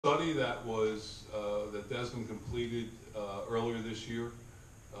Study that was that Desmond completed earlier this year,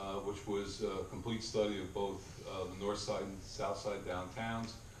 which was a complete study of both the north side and south side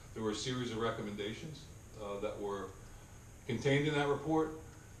downtowns. There were a series of recommendations that were contained in that report,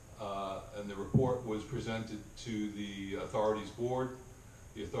 and the report was presented to the authorities board.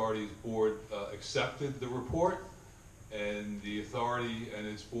 The authorities board accepted the report, and the authority and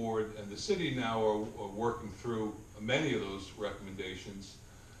its board and the city now are working through many of those recommendations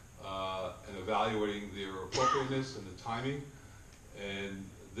and evaluating their appropriateness and the timing. And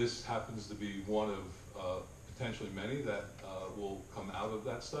this happens to be one of potentially many that will come out of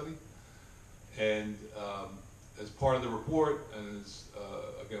that study. And as part of the report, and as,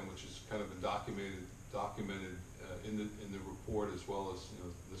 again, which has kind of been documented in the report as well as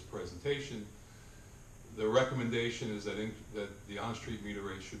this presentation, the recommendation is that the on-street meter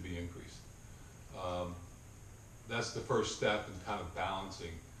rate should be increased. That's the first step in kind of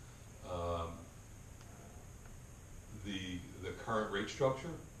balancing the current rate structure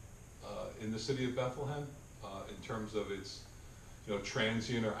in the city of Bethlehem in terms of its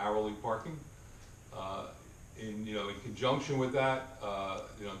transient or hourly parking. In conjunction with that,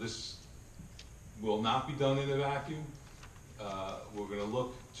 this will not be done in a vacuum. We're going to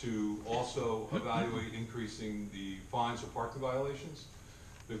look to also evaluate increasing the fines for parking violations,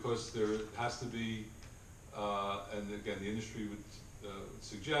 because there has to be, and again, the industry would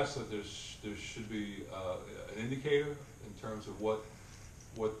suggest that there should be an indicator in terms of what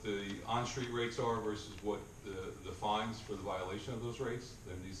the on-street rates are versus what the fines for the violation of those rates.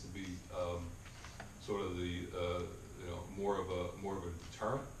 There needs to be sort of the more of a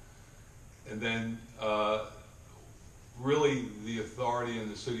deterrent, and then really the authority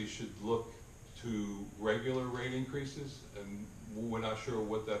and the city should look to regular rate increases, and we're not sure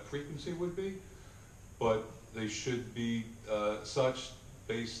what that frequency would be, but they should be such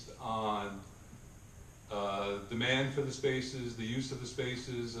based on demand for the spaces, the use of the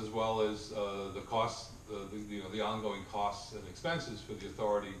spaces, as well as the costs, the ongoing costs and expenses for the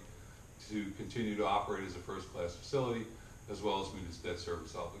authority to continue to operate as a first-class facility, as well as meet its debt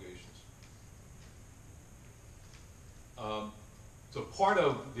service obligations. So part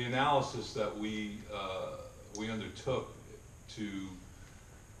of the analysis that we undertook to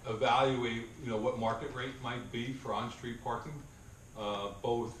evaluate, what market rate might be for on-street parking,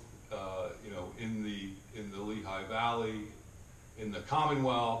 both in the Lehigh Valley, in the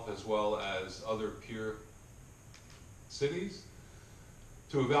Commonwealth, as well as other peer cities,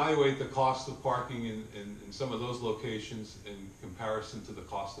 to evaluate the cost of parking in some of those locations in comparison to the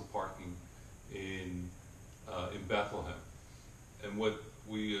cost of parking in Bethlehem. And what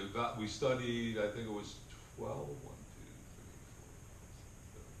we studied, I think it was 12, 1,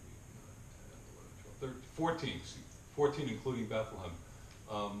 2, 3, 4, 5, 6, 7, 8, 9, 10, 11, 12, 14 including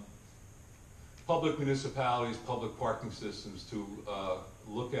Bethlehem. Public municipalities, public parking systems, to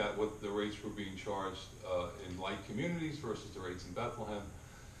look at what the rates were being charged in like communities versus the rates in Bethlehem.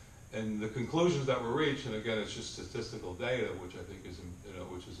 And the conclusions that were reached, and again, it's just statistical data, which I think is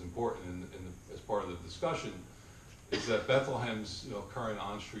which is important as part of the discussion, is that Bethlehem's current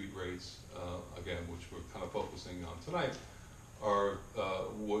on-street rates, again, which we're kind of focusing on tonight, are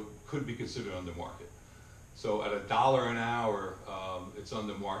what could be considered under market. So at $1 an hour, it's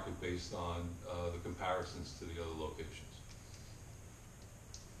under market based on the comparisons to the other locations.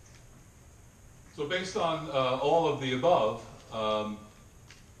 So based on all of the above,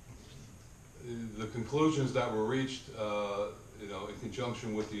 the conclusions that were reached, in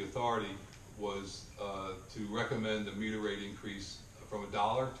conjunction with the authority, was to recommend a meter rate increase from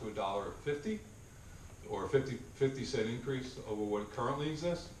 $1 to $1.50, or a 50-cent increase over what currently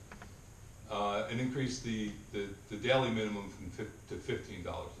exists, and increase the daily minimum to $15 a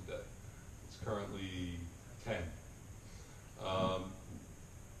day. It's currently 10.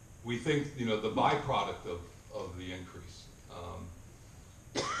 We think the byproduct of the increase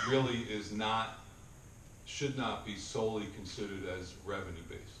really should not be solely considered as revenue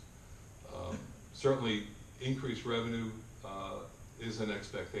based. Certainly, increased revenue is an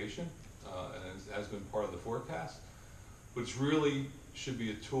expectation, and has been part of the forecast, but it's really should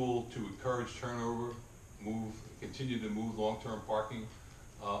be a tool to encourage turnover, continue to move long-term parking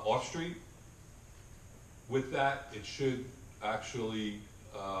off-street. With that, it should actually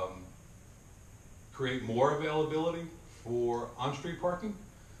create more availability for on-street parking,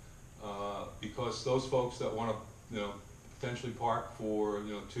 because those folks that want to, potentially park for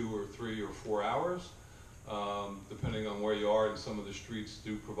 2 or 3 or 4 hours, depending on where you are, and some of the streets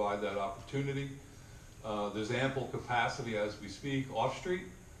do provide that opportunity. There's ample capacity as we speak off-street,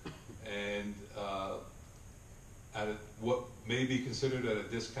 and at what may be considered at a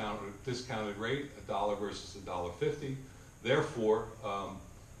discounted rate, $1 versus $1.50. Therefore,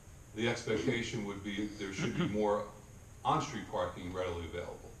 the expectation would be there should be more on-street parking readily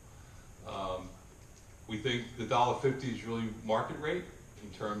available. We think the $1.50 is really market rate in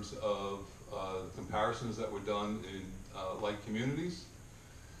terms of comparisons that were done in like communities.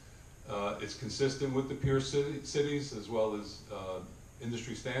 It's consistent with the peer cities as well as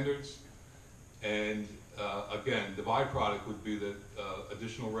industry standards. And again, the byproduct would be that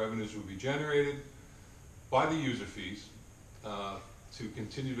additional revenues would be generated by the user fees to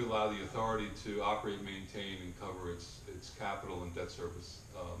continue to allow the authority to operate, maintain, and cover its capital and debt service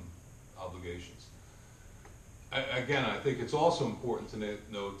obligations. Again, I think it's also important to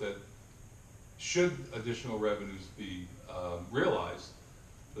note that should additional revenues be realized,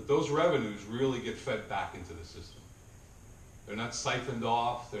 that those revenues really get fed back into the system. They're not siphoned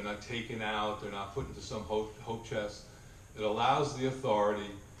off, they're not taken out, they're not put into some hope chest. It allows the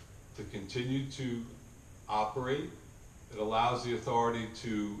authority to continue to operate. It allows the authority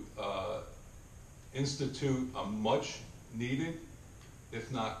to institute a much needed,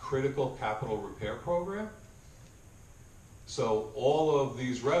 if not critical, capital repair program. So all of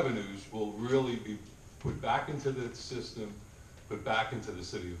these revenues will really be put back into the system, put back into the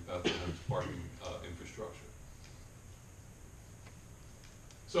city of Bethlehem's parking infrastructure.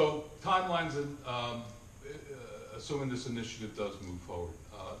 So timelines, assuming this initiative does move forward.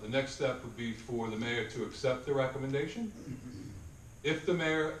 The next step would be for the mayor to accept the recommendation. If the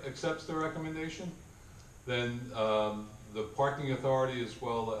mayor accepts the recommendation, then the parking authority as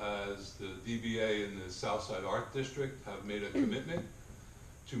well as the DBA and the Southside Art District have made a commitment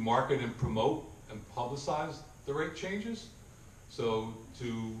to market and promote and publicize the rate changes. So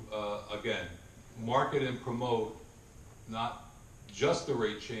to, again, market and promote not just the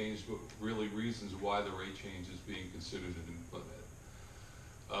rate change, but really reasons why the rate change is being considered and implemented.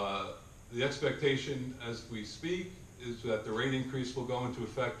 The expectation as we speak is that the rate increase will go into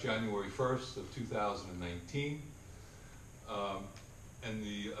effect January 1st of 2019. And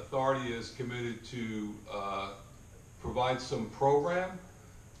the authority is committed to provide some program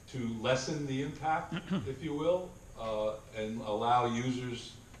to lessen the impact, if you will, and allow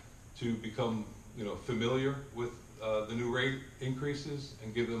users to become, familiar with the new rate increases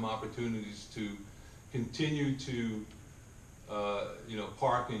and give them opportunities to continue to,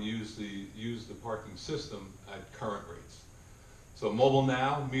 park and use the parking system at current rates. So Mobile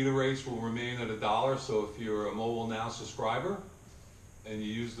Now meter rates will remain at $1. So if you're a Mobile Now subscriber and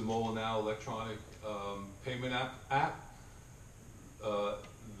you use the Mobile Now electronic payment app,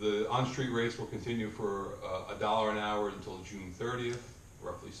 the on-street rates will continue for $1 an hour until June 30th,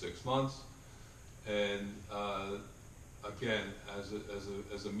 roughly 6 months. And again,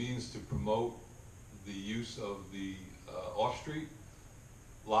 as a means to promote the use of the off-street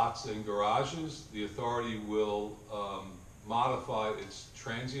lots and garages, the authority will modify its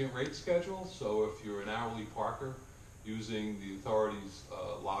transient rate schedule. So if you're an hourly parker using the authority's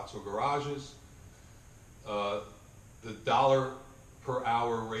lots or garages, the $1 per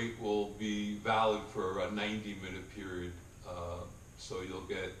hour rate will be valid for a 90-minute period. So you'll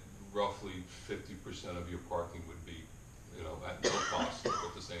get roughly 50% of your parking would be, at no cost,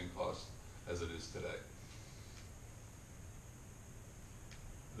 at the same cost as it is today.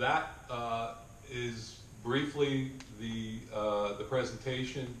 That is briefly the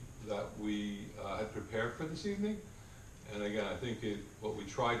presentation that we had prepared for this evening. And again, I think what we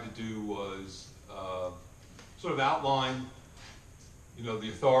tried to do was sort of outline, the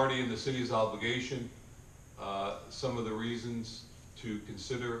authority and the city's obligation, some of the reasons to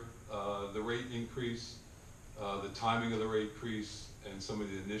consider the rate increase, the timing of the rate increase, and some of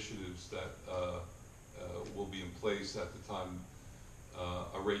the initiatives that will be in place at the time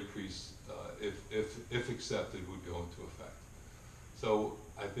a rate increase, if accepted, would go into effect. So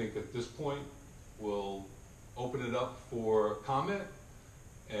I think at this point, we'll open it up for comment,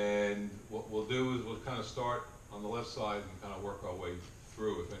 and what we'll do is we'll kind of start on the left side and kind of work our way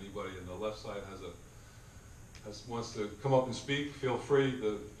through. If anybody on the left side wants to come up and speak, feel free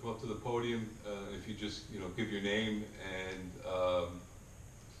to come up to the podium. If you just give your name, and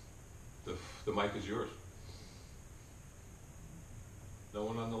the mic is yours. No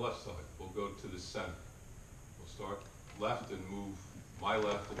one on the left side. We'll go to the center. We'll start left and move my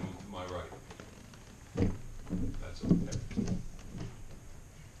left and move to my right. That's okay.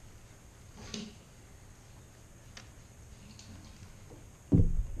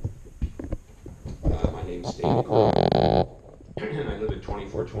 My name's David Crow, and I live at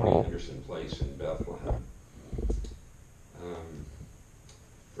 2420 Henderson Place in Bethlehem.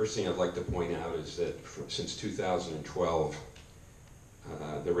 First thing I'd like to point out is that since 2012,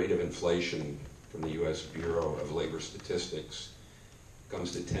 the rate of inflation from the U.S. Bureau of Labor Statistics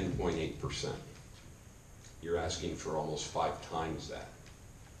comes to 10.8%. You're asking for almost 5 times that.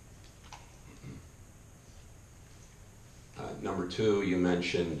 Number two, you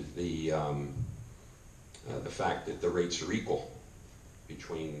mentioned the fact that the rates are equal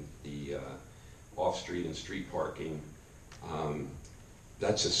between the off-street and street parking.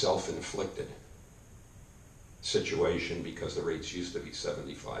 That's a self-inflicted situation because the rates used to be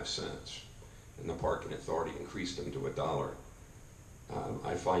 75 cents and the parking authority increased them to $1.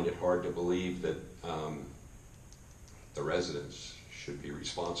 I find it hard to believe that the residents should be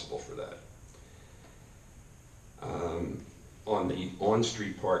responsible for that. On the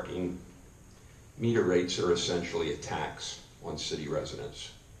on-street parking, meter rates are essentially a tax on city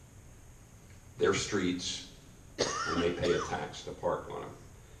residents. They're streets, and they pay a tax to park on them.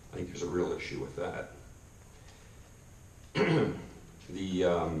 I think there's a real issue with that.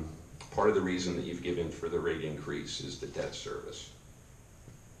 Part of the reason that you've given for the rate increase is the debt service.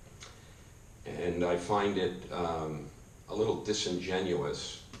 And I find it a little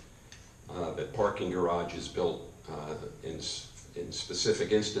disingenuous that parking garages built in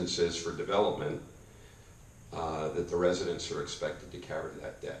specific instances for development, that the residents are expected to carry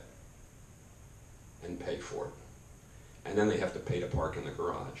that debt and pay for it. And then they have to pay to park in the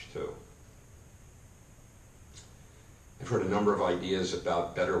garage too. I've heard a number of ideas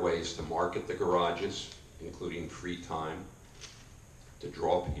about better ways to market the garages, including free time, to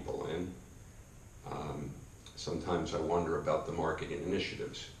draw people in. Sometimes I wonder about the marketing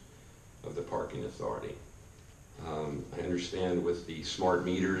initiatives of the parking authority. I understand with the smart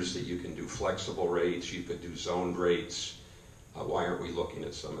meters that you can do flexible rates, you could do zoned rates. Why aren't we looking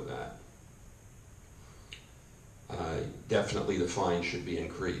at some of that? Definitely the fine should be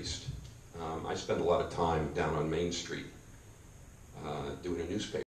increased. I spend a lot of time down on Main Street doing a newspaper